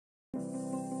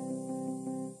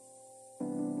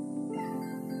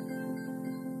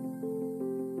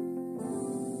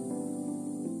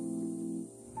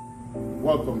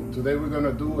Welcome. Today we're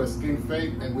gonna do a skin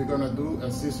fade and we're gonna do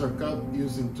a scissor cut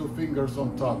using 2 fingers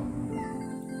on top.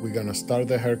 We're gonna start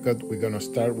the haircut. We're gonna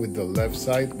start with the left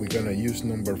side. We're gonna use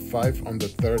number 5 on the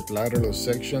 3rd lateral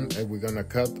section and we're gonna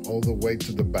cut all the way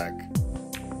to the back.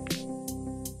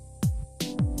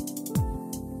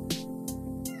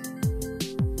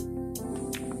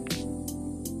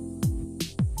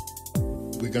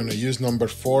 We're gonna use number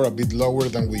 4 a bit lower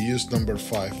than we used number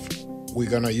 5. We're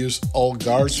gonna use all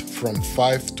guards from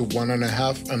 5 to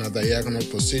 1.5 in a diagonal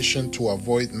position to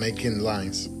avoid making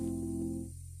lines.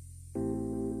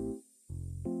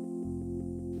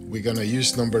 We're gonna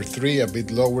use number 3 a bit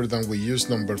lower than we used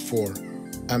number 4.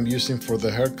 I'm using for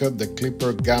the haircut the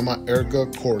Clipper Gamma Ergo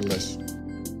Cordless.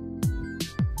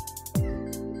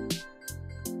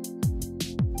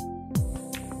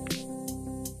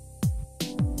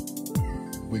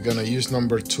 We're gonna use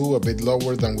number 2 a bit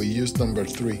lower than we used number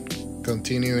 3.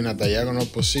 Continue in a diagonal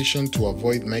position to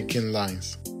avoid making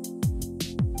lines.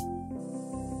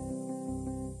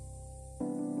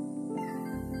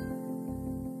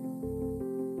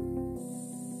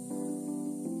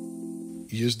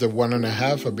 Use the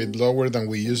 1.5 a bit lower than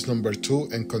we used number 2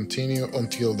 and continue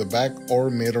until the back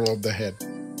or middle of the head.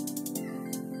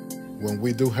 When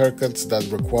we do haircuts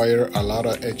that require a lot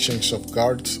of exchange of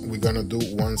guards, we're gonna do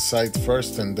one side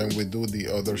first and then we do the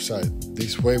other side.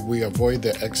 This way we avoid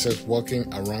the excess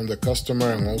walking around the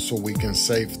customer and also we can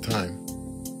save time.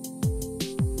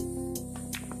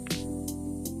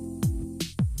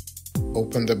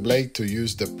 Open the blade to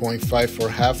use the 0.5 or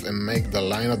half and make the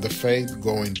line of the fade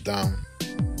going down.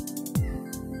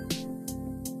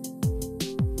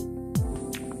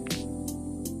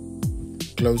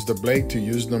 Close the blade to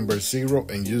use number 0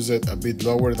 and use it a bit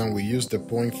lower than we used the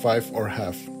 0.5 or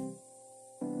half.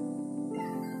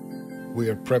 We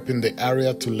are prepping the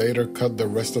area to later cut the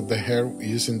rest of the hair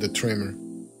using the trimmer.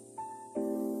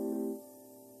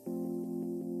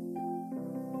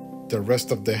 The rest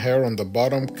of the hair on the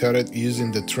bottom, cut it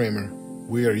using the trimmer.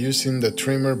 We are using the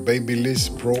trimmer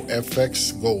Babyliss Pro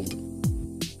FX Gold.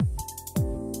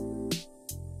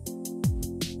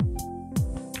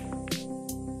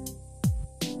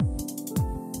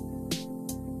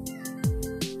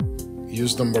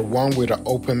 Use number 1 with an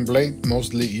open blade,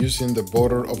 mostly using the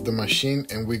border of the machine,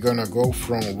 and we're gonna go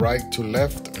from right to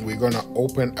left. We're gonna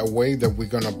open a way that we're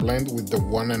gonna blend with the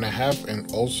 1.5,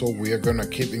 and also we are gonna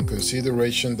keep in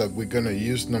consideration that we're gonna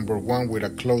use number 1 with a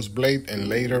closed blade and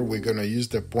later we're gonna use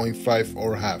the 0.5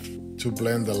 or half to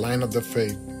blend the line of the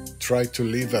fade. Try to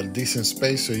leave a decent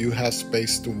space so you have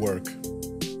space to work.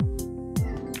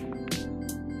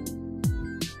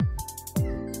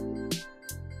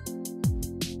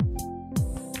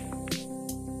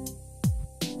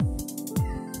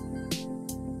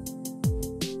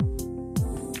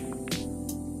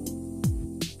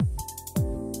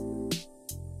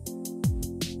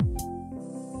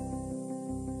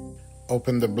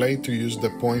 Open the blade to use the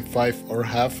 0.5 or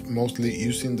half, mostly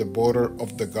using the border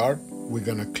of the guard. We're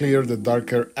gonna clear the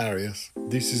darker areas.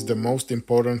 This is the most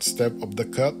important step of the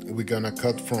cut. We're gonna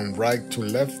cut from right to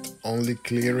left, only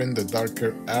clearing the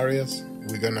darker areas.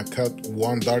 We're gonna cut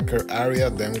one darker area,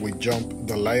 then we jump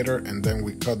the lighter, and then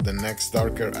we cut the next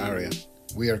darker area.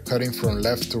 We are cutting from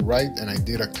left to right, and I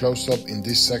did a close-up in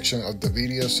this section of the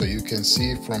video so you can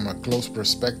see from a close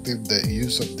perspective the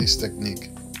use of this technique.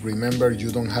 Remember,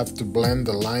 you don't have to blend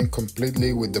the line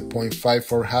completely with the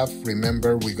 0.5 or half.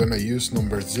 Remember, we're gonna use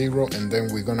number 0 and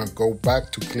then we're gonna go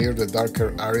back to clear the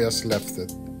darker areas left.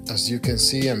 As you can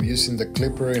see, I'm using the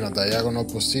clipper in a diagonal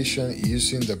position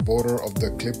using the border of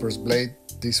the clipper's blade.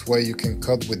 This way you can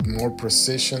cut with more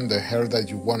precision the hair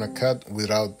that you wanna cut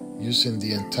without using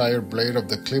the entire blade of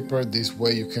the clipper. This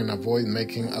way you can avoid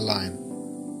making a line.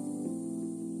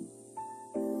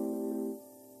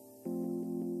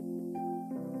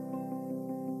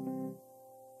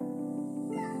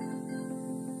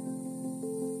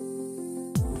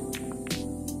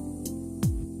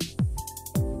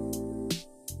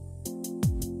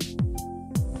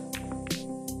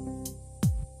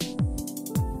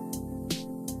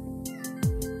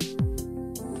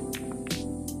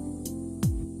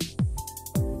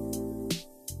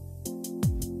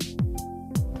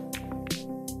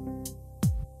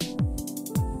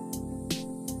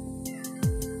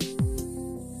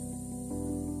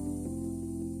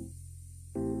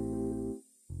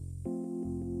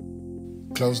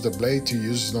 Close the blade to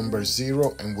use number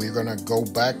 0 and we're gonna go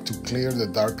back to clear the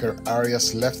darker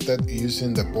areas left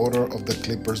using the border of the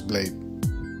clipper's blade.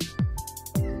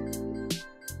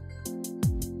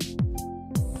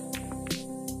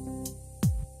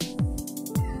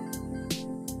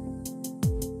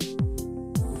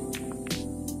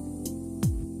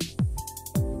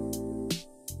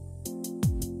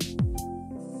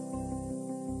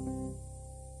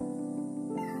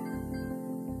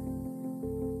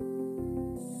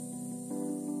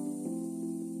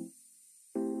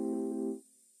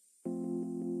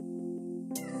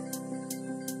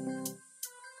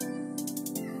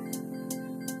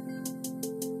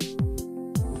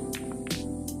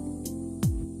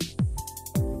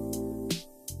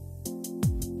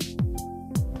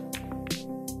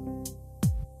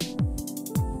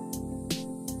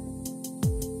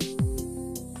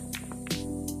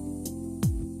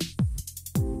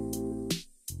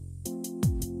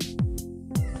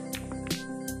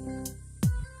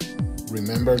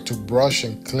 Remember to brush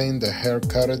and clean the hair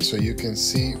cutted so you can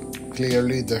see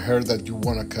clearly the hair that you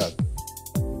want to cut.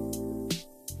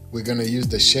 We're gonna use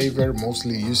the shaver,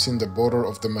 mostly using the border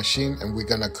of the machine, and we're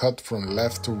gonna cut from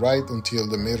left to right until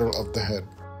the middle of the head.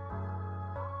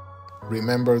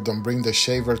 Remember, don't bring the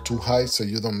shaver too high so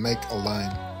you don't make a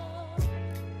line.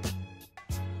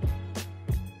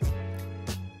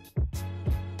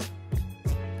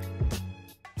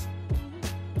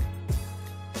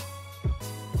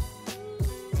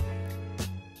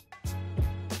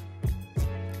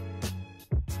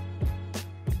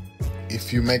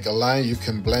 If you make a line, you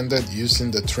can blend it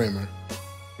using the trimmer.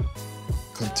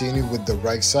 Continue with the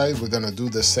right side. We're gonna do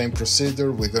the same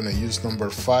procedure. We're gonna use number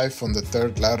 5 on the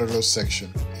third lateral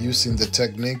section, using the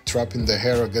technique trapping the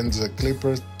hair against the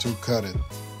clipper to cut it.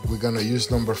 We're gonna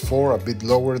use number 4 a bit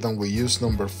lower than we use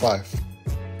number 5.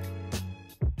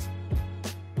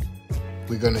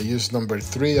 We're gonna use number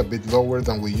 3 a bit lower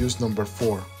than we use number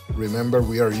 4. Remember,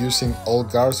 we are using all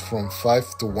guards from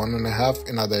 5 to 1.5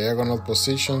 in a diagonal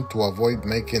position to avoid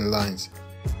making lines.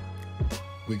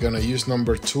 We're gonna use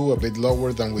number 2 a bit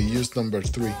lower than we used number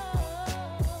 3.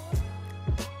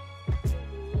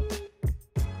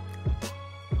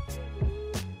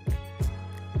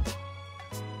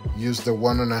 Use the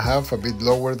 1.5 a bit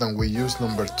lower than we used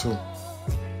number 2.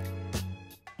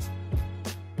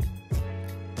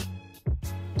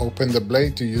 Open the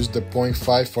blade to use the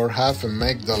 0.5 or half and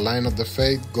make the line of the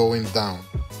fade going down.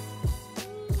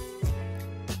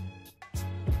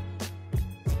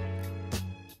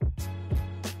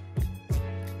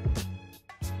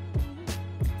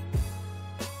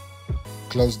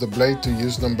 Close the blade to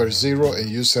use number 0 and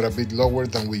use it a bit lower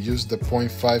than we used the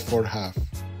 0.5 or half.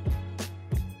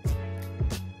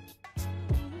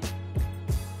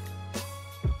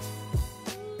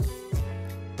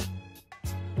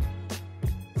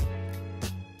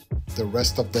 The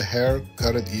rest of the hair,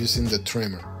 cut it using the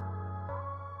trimmer.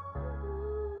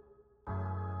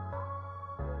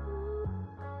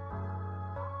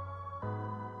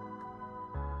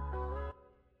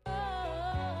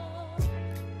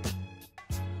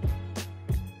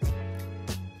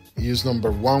 Use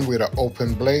number 1 with an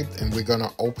open blade, and we're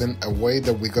gonna open a way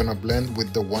that we're gonna blend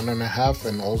with the 1.5,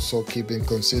 and also keep in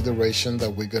consideration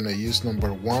that we're gonna use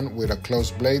number 1 with a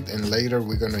closed blade, and later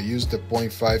we're gonna use the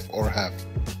 0.5 or half.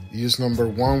 Use number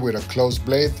 1 with a closed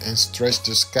blade and stretch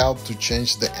the scalp to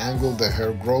change the angle the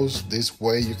hair grows. This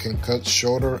way you can cut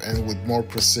shorter and with more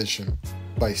precision.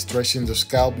 By stretching the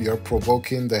scalp, you're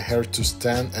provoking the hair to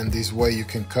stand, and this way you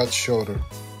can cut shorter.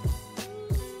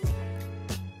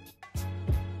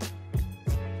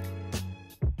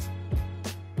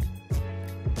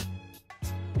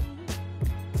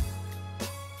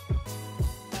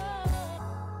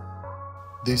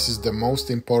 This is the most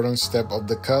important step of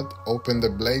the cut. Open the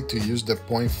blade to use the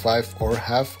 0.5 or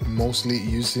half, mostly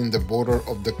using the border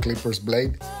of the clipper's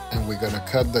blade, and we're gonna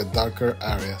cut the darker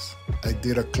areas. I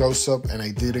did a close-up and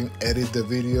I didn't edit the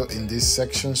video in this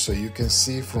section so you can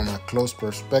see from a close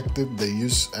perspective the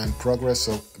use and progress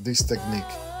of this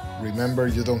technique. Remember,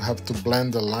 you don't have to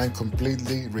blend the line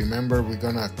completely. Remember, we're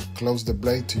gonna close the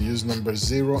blade to use number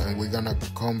 0, and we're gonna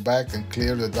come back and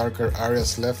clear the darker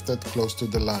areas left close to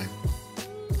the line.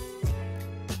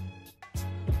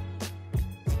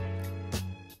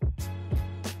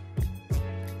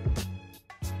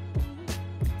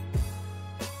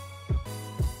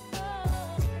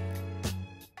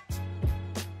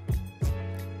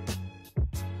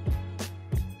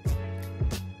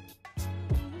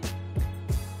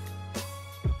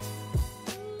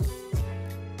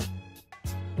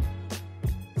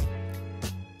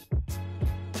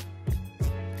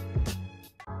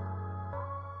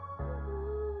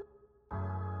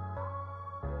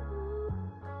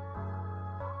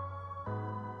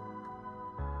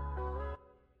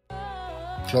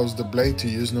 Close the blade to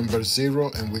use number 0,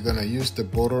 and we're gonna use the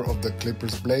border of the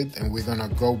clipper's blade, and we're gonna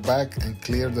go back and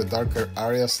clear the darker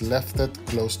areas left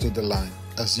close to the line.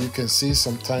 As you can see,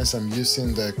 sometimes I'm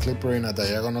using the clipper in a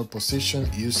diagonal position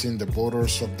using the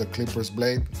borders of the clipper's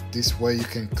blade. This way you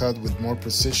can cut with more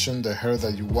precision the hair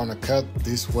that you want to cut.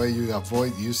 This way you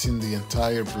avoid using the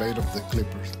entire blade of the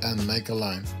clipper and make a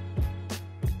line.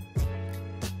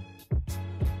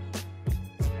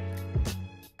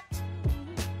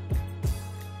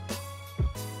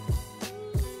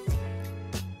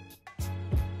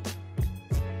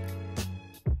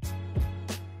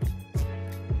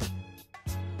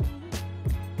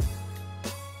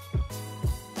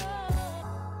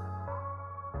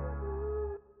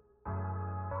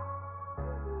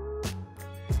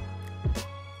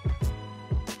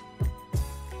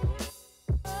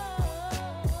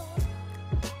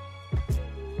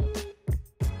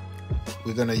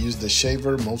 We're gonna use the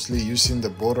shaver, mostly using the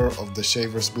border of the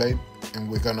shaver's blade,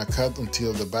 and we're gonna cut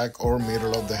until the back or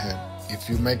middle of the head. If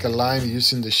you make a line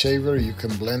using the shaver, you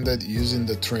can blend it using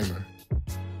the trimmer.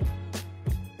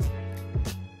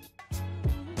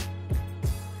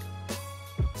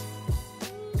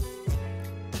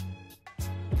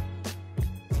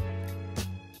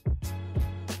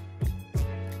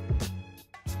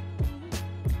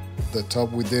 The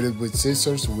top we did it with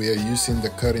scissors. We are using the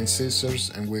cutting scissors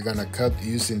and we're gonna cut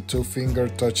using 2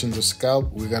 fingers touching the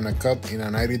scalp. We're gonna cut in a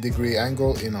 90-degree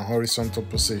angle in a horizontal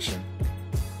position.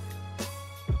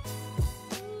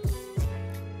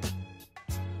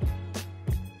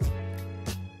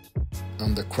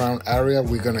 On the crown area,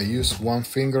 we're gonna use 1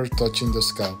 finger touching the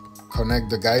scalp. Connect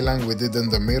the guideline we did in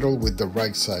the middle with the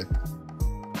right side.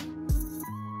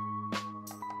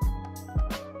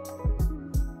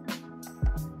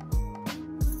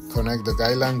 Connect the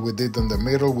guideline we did in the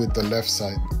middle with the left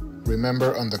side.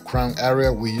 Remember, on the crown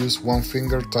area we use 1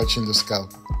 finger touching the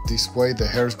scalp. This way the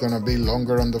hair is gonna be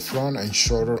longer on the front and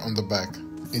shorter on the back.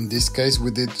 In this case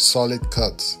we did solid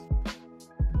cuts.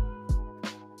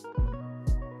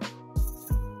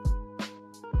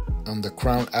 On the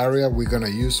crown area we're gonna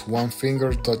use 1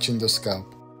 finger touching the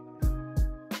scalp.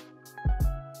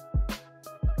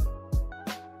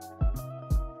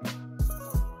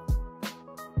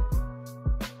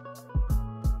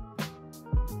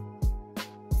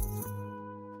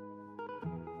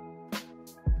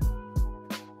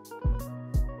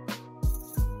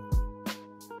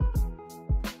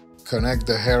 Connect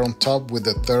the hair on top with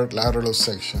the 3rd lateral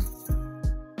section.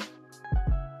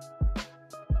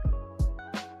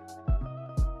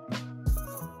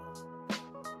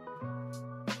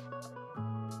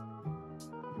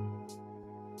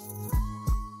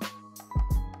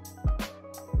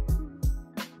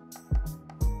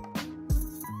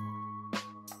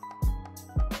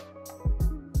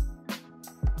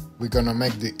 We're gonna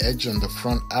make the edge on the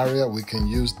front area. We can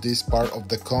use this part of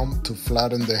the comb to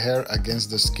flatten the hair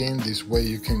against the skin. This way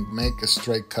you can make a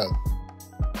straight cut.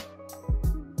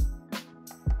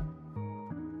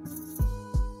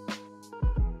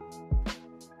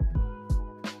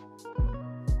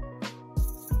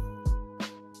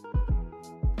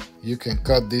 You can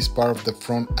cut this part of the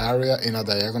front area in a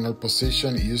diagonal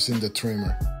position using the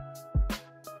trimmer.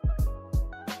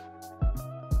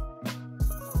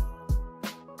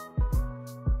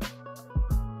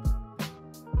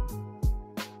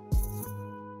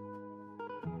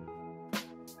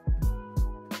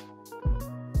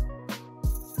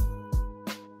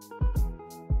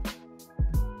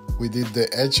 We did the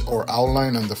edge or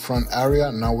outline on the front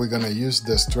area. Now we're gonna use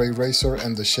the straight razor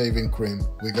and the shaving cream.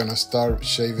 We're gonna start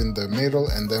shaving the middle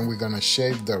and then we're gonna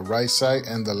shave the right side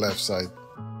and the left side.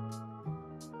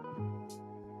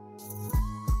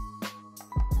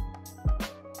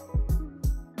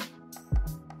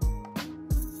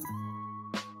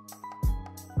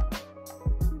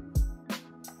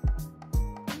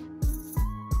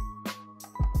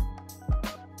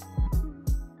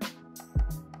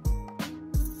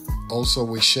 Also,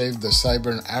 we shaved the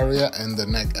sideburn area and the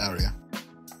neck area.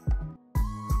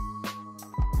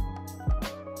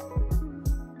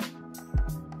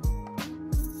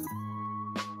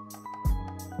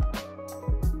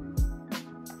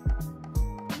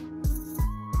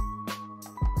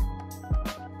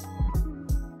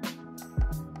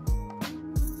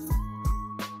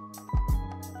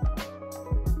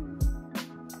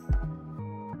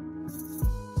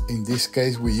 In this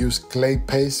case, we use clay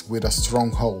paste with a strong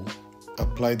hold.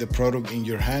 Apply the product in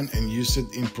your hand and use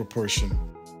it in proportion.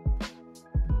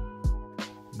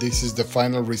 This is the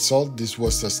final result. This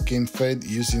was a skin fade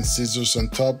using scissors on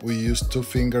top. We used 2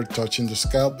 fingers touching the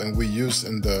scalp and we used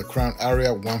in the crown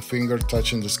area 1 finger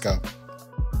touching the scalp.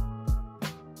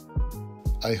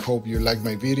 I hope you liked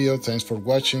my video. Thanks for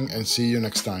watching and see you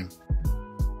next time.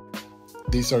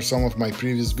 These are some of my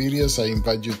previous videos. I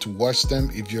invite you to watch them.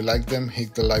 If you like them,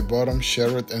 hit the like button,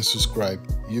 share it and subscribe.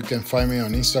 You can find me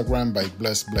on Instagram by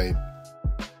Blessed Blade.